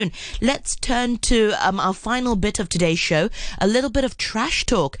Let's turn to our final bit of today's show, a little bit of trash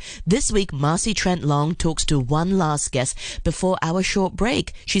talk. This week, Marcy Trent Long talks to one last guest before our short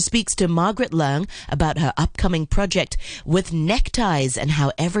break. She speaks to Margaret Leung about her upcoming project with neckties and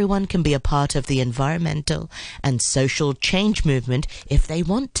how everyone can be a part of the environmental and social change movement if they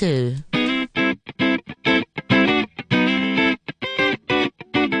want to.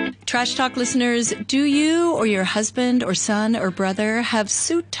 Trash Talk listeners, do you or your husband or son or brother have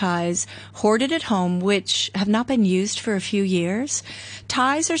suit ties hoarded at home which have not been used for a few years?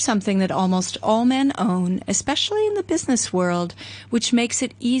 Ties are something that almost all men own, especially in the business world, which makes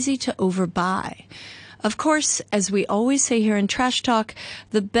it easy to overbuy. Of course, as we always say here in Trash Talk,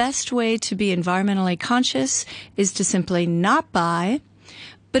 the best way to be environmentally conscious is to simply not buy.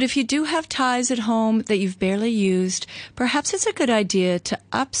 But if you do have ties at home that you've barely used, perhaps it's a good idea to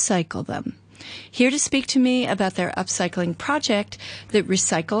upcycle them. Here to speak to me about their upcycling project that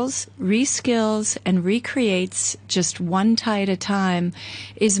recycles, reskills, and recreates just one tie at a time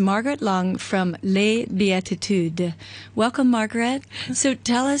is Margaret Leung from Les Beatitudes. Welcome, Margaret. So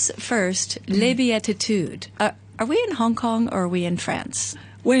tell us first, Les Beatitudes. Are we in Hong Kong or are we in France?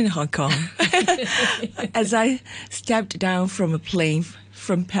 We're in Hong Kong. As I stepped down from a plane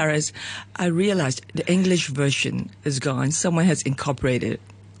from Paris, I realized the English version is gone. Someone has incorporated it.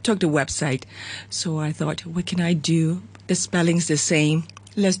 Took the website. So I thought, what can I do? The spelling's the same.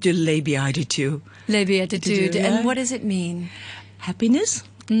 Let's do Les Beatitudes. Les Beatitudes. And what does it mean? Happiness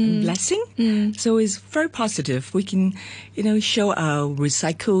and blessing. So it's very positive. We can, show our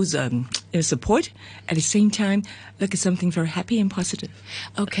recycles support. At the same time, look at something very happy and positive.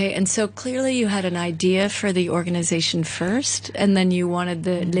 Okay, and so clearly you had an idea for the organization first, and then you wanted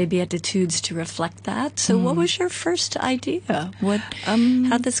the Les Beatitudes to reflect that. So what was your first idea?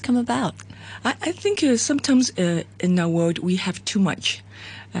 How'd this come about? I think sometimes in our world we have too much.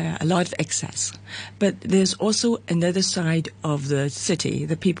 A lot of excess. But there's also another side of the city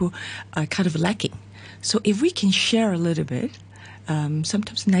that people are kind of lacking. So if we can share a little bit,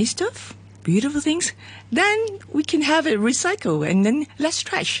 sometimes nice stuff, beautiful things, then we can have it recycled and then less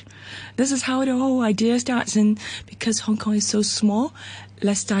trash. This is how the whole idea starts. And because Hong Kong is so small,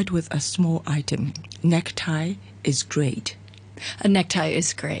 let's start with a small item. Necktie is great. A necktie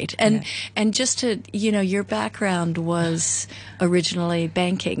is great. And just to, your background was originally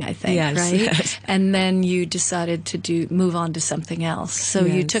banking, I think, right? Yes. And then you decided to move on to something else. So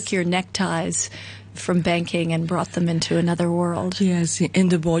you took your neckties from banking and brought them into another world. Yes, in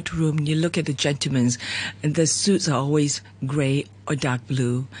the boardroom, you look at the gentlemen, and the suits are always gray or dark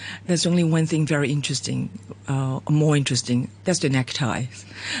blue. There's only one thing very interesting, more interesting, that's the neckties.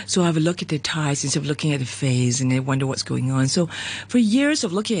 So I have a look at the ties instead of looking at the face, and I wonder what's going on. So for years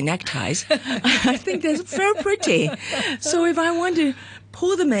of looking at neckties, I think they're very pretty. So if I want to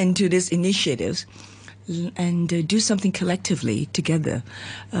pull them into these initiatives and do something collectively together,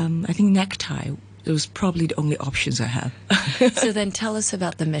 I think necktie, those are probably the only options I have. So then tell us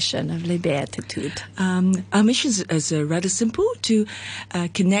about the mission of Les Beatitudes. Our mission is rather simple, to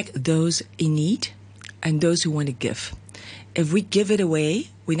connect those in need and those who want to give. If we give it away,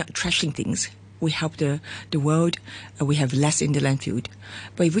 we're not trashing things. We help the world, we have less in the landfill.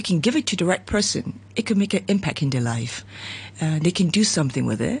 But if we can give it to the right person, it could make an impact in their life. They can do something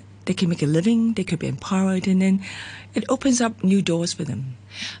with it. They can make a living, they could be empowered, and then it opens up new doors for them.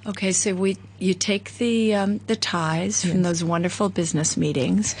 Okay, so you take the ties from those wonderful business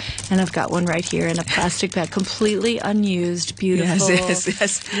meetings, and I've got one right here in a plastic bag, completely unused, beautiful, yes.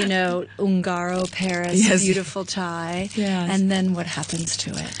 Ungaro, Paris, beautiful tie. Yes. And then what happens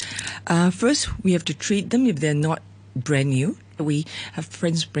to it? First, we have to treat them if they're not brand new. We have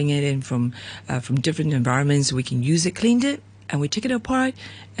friends bring it in from different environments. We can use it, clean it, and we take it apart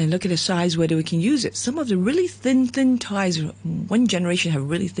and look at the size, whether we can use it. Some of the really thin ties, one generation have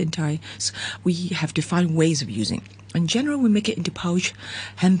really thin ties, we have to find ways of using. In general, we make it into pouch,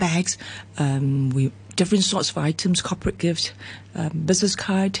 handbags, different sorts of items, corporate gifts, business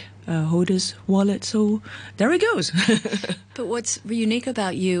card holders, wallet. So there it goes. But what's unique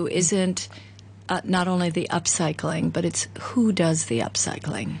about you isn't not only the upcycling, but it's who does the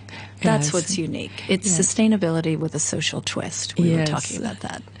upcycling. That's what's unique. It's sustainability with a social twist. We were talking about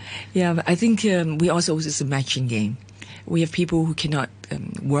that. Yeah, but I think we also, it's a matching game. We have people who cannot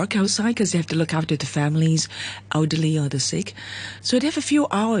work outside because they have to look after the families, elderly or the sick. So they have a few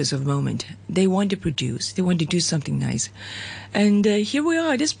hours of moment. They want to produce. They want to do something nice. And here we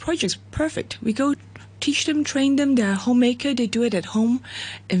are. This project's perfect. We go teach them, train them. They're a homemaker. They do it at home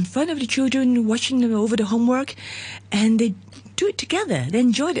in front of the children, watching them over the homework. And they do it together. They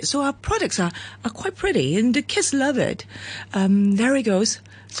enjoyed it. So our products are quite pretty, and the kids love it. There it goes.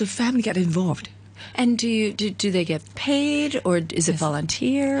 So family get involved. And do they get paid, or is it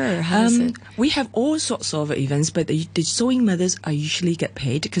volunteer, or how does it? We have all sorts of events, but the sewing mothers are usually get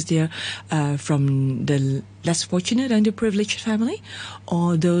paid because they're from the less fortunate, underprivileged family,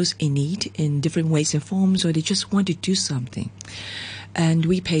 or those in need in different ways and forms, or they just want to do something, and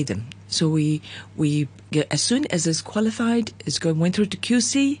we pay them. So we get, as soon as it's qualified, went through the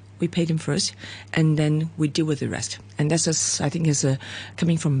QC. We pay them first, and then we deal with the rest. And that's I think,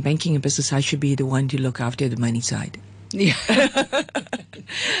 coming from banking and business, I should be the one to look after the money side. Yeah.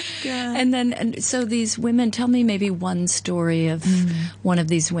 Yeah. And so these women, tell me maybe one story of one of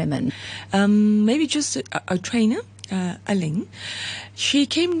these women. Maybe just a trainer, Leung. She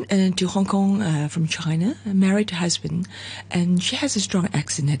came to Hong Kong from China, married her husband, and she has a strong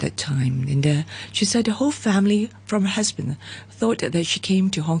accent at that time. And she said the whole family from her husband thought that she came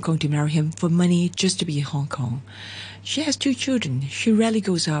to Hong Kong to marry him for money, just to be in Hong Kong. She has 2 children. She rarely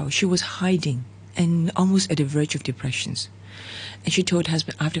goes out. She was hiding and almost at the verge of depressions. And she told her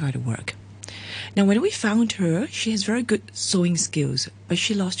husband, I have to go to work. Now, when we found her, she has very good sewing skills, but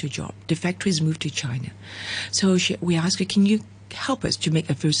she lost her job. The factories moved to China. So we asked her, can you help us to make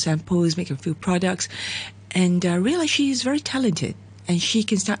a few samples, make a few products? And realized she is very talented, and she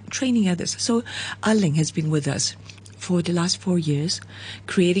can start training others. So Leung has been with us for the last 4 years,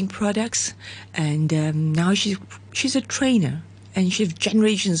 creating products, and now she's a trainer, and she has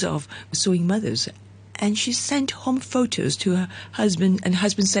generations of sewing mothers. And she sent home photos to her husband, and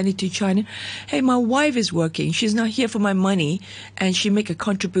husband sent it to China. Hey, my wife is working. She's not here for my money. And she make a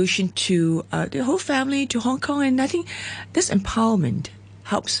contribution to the whole family, to Hong Kong. And I think this empowerment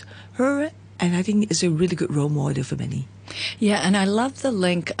helps her. And I think it's a really good role model for many. Yeah, and I love the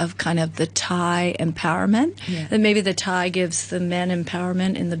link of kind of the Thai empowerment. Yeah. That maybe the Thai gives the men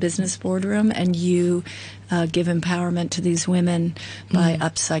empowerment in the business boardroom, and you give empowerment to these women by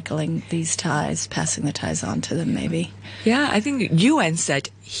upcycling these ties, passing the ties on to them, maybe. Yeah, I think UN said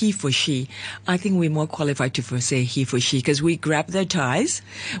he for she. I think we're more qualified to say he for she, because we grab their ties,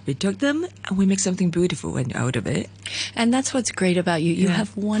 we took them, and we make something beautiful out of it. And that's what's great about you. You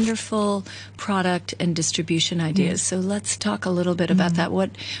have wonderful product and distribution ideas. So let's talk a little bit about that.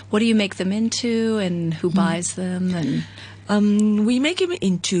 What do you make them into, and who buys them? And we make them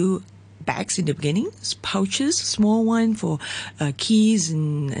into bags in the beginning, pouches, small one for keys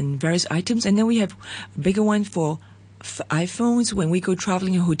and various items, and then we have a bigger one for iPhones. When we go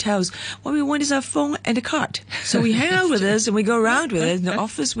traveling in hotels, what we want is our phone and a card. So we hang out with us, and we go around with it in the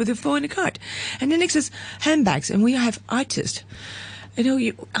office with the phone and a card. And then next is handbags, and we have artists.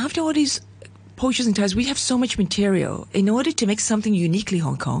 After all these pouches and ties, we have so much material. In order to make something uniquely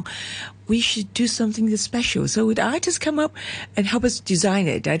Hong Kong, we should do something that's special. So the artists come up and help us design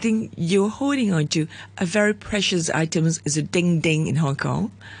it. I think you're holding on to a very precious item. Is a ding ding in Hong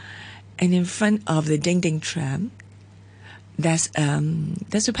Kong, and in front of the ding ding tram, there's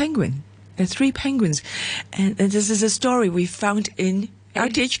a penguin. There are 3 penguins, and this is a story we found in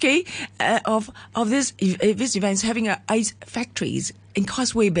RTHK of this events having ice factories in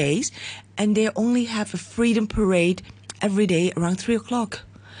Causeway Bays, and they only have a freedom parade every day around 3 o'clock.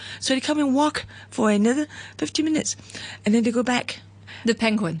 So they come and walk for another 50 minutes, and then they go back. the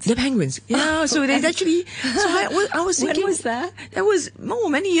penguins. The penguins, yeah. So they actually. So I was thinking. When was that? That was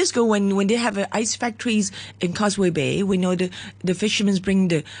many years ago when they have ice factories in Causeway Bay. We know the fishermen bring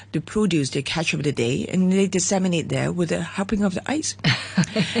the produce they catch over the day, and they disseminate there with the helping of the ice.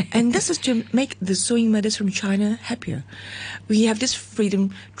 And this is to make the sewing mothers from China happier. We have this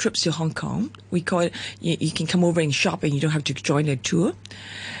freedom trips to Hong Kong. We call it. You can come over and shop, and you don't have to join a tour.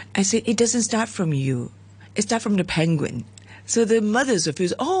 I say it doesn't start from you. It starts from the penguin. So the mothers of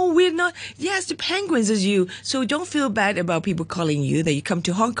feel, oh, we're not, yes, the penguins is you. So don't feel bad about people calling you that you come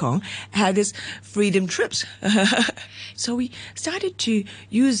to Hong Kong, have this freedom trips. So we started to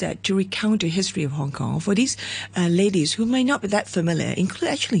use that to recount the history of Hong Kong for these ladies who might not be that familiar,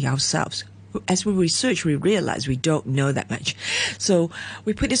 including actually ourselves. As we research, we realize we don't know that much. So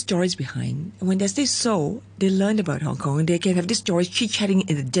we put the stories behind. When they sew, they learn about Hong Kong, and they can have these stories chit-chatting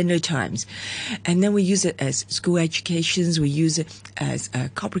in the dinner times. And then we use it as school educations. We use it as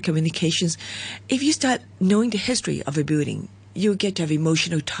corporate communications. If you start knowing the history of a building, you get to have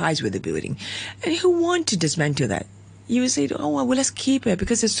emotional ties with the building. And who want to dismantle that? You would say, oh, well, let's keep it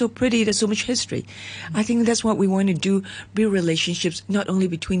because it's so pretty. There's so much history. I think that's what we want to do, build relationships, not only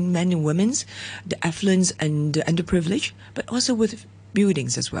between men and women, the affluents and the underprivileged, but also with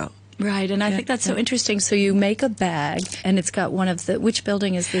buildings as well. Right, and I think that's so interesting. So you make a bag, and it's got one of the, which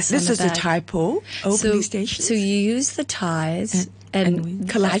building is this This on is the Tai Po, opening station. So you use the ties and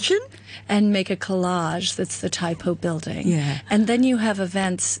collagen. and make a collage that's the typo building. Yeah. And then you have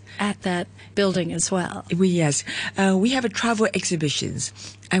events at that building as well. We have a travel exhibitions,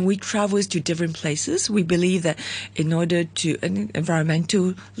 and we travel to different places. We believe that in order to an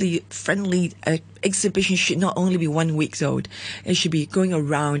environmentally friendly exhibition should not only be 1 week old, it should be going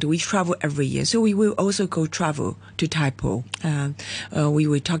around. We travel every year, so we will also go travel to Taipo. We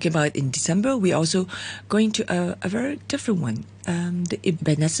were talking about in December. We're also going to a very different one, the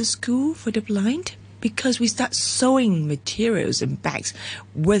Ebenezer School for the Blind, because we start sewing materials and bags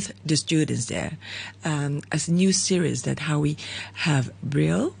with the students there, as a new series that how we have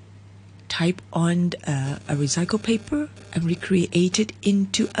Braille type on a recycled paper and recreate it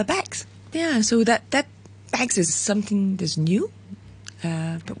into a bags. Yeah, so that bags is something that's new,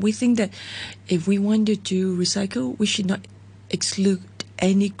 but we think that if we wanted to recycle, we should not exclude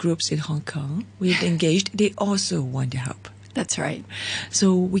any groups in Hong Kong. We've engaged; they also want to help. That's right.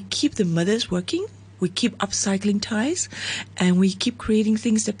 So we keep the mothers working. We keep upcycling ties, and we keep creating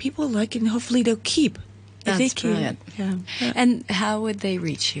things that people like, and hopefully they'll keep. That's brilliant. Yeah. And how would they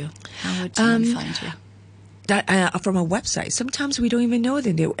reach you? How would someone find you? That, from a website. Sometimes we don't even know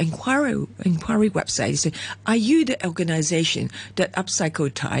that they'll inquiry website. Say, are you the organization that upcycle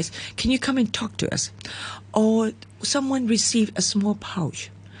ties? Can you come and talk to us? Or someone received a small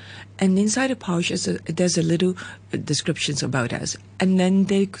pouch, and inside the pouch there's a little descriptions about us. And then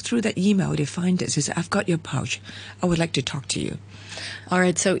through that email, they find us. They say, I've got your pouch. I would like to talk to you. All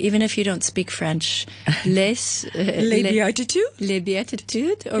right, so even if you don't speak French, les Beatitudes? Les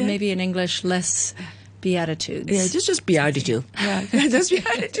Beatitudes, or maybe in English, les Beatitudes. Yeah, just Beatitude. Yeah, just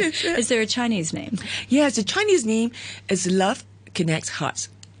Beatitude. Is there a Chinese name? Yes, the Chinese name is Love Connects Hearts.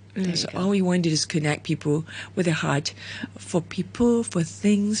 So all we want to do is connect people with a heart for people, for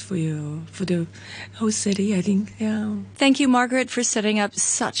things, for the whole city, I think. Yeah. Thank you, Margaret, for setting up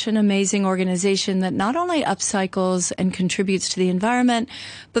such an amazing organization that not only upcycles and contributes to the environment,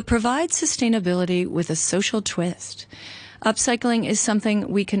 but provides sustainability with a social twist. Upcycling is something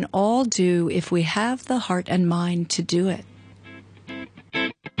we can all do if we have the heart and mind to do it.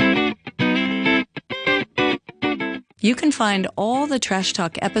 You can find all the Trash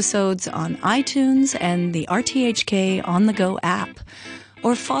Talk episodes on iTunes and the RTHK On The Go app,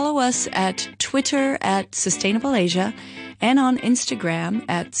 or follow us at Twitter at Sustainable Asia and on Instagram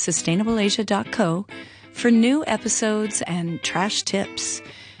at sustainableasia.co for new episodes and trash tips.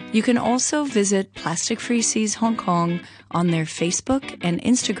 You can also visit Plastic Free Seas Hong Kong on their Facebook and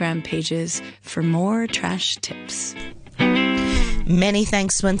Instagram pages for more trash tips. Many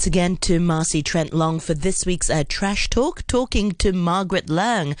thanks once again to Marcy Trent Long for this week's Trash Talk, talking to Margaret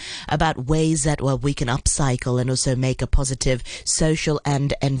Leung about ways that we can upcycle and also make a positive social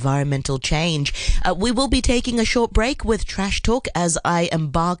and environmental change. We will be taking a short break with Trash Talk as I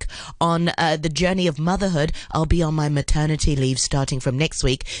embark on the journey of motherhood. I'll be on my maternity leave starting from next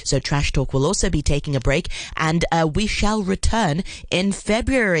week, so Trash Talk will also be taking a break, and we shall return in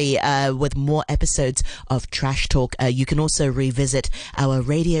February with more episodes of Trash Talk. You can also revisit our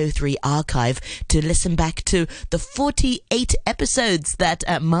Radio 3 archive to listen back to the 48 episodes that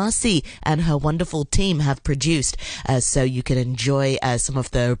Marcy and her wonderful team have produced, so you can enjoy some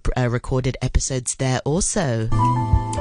of the recorded episodes there also.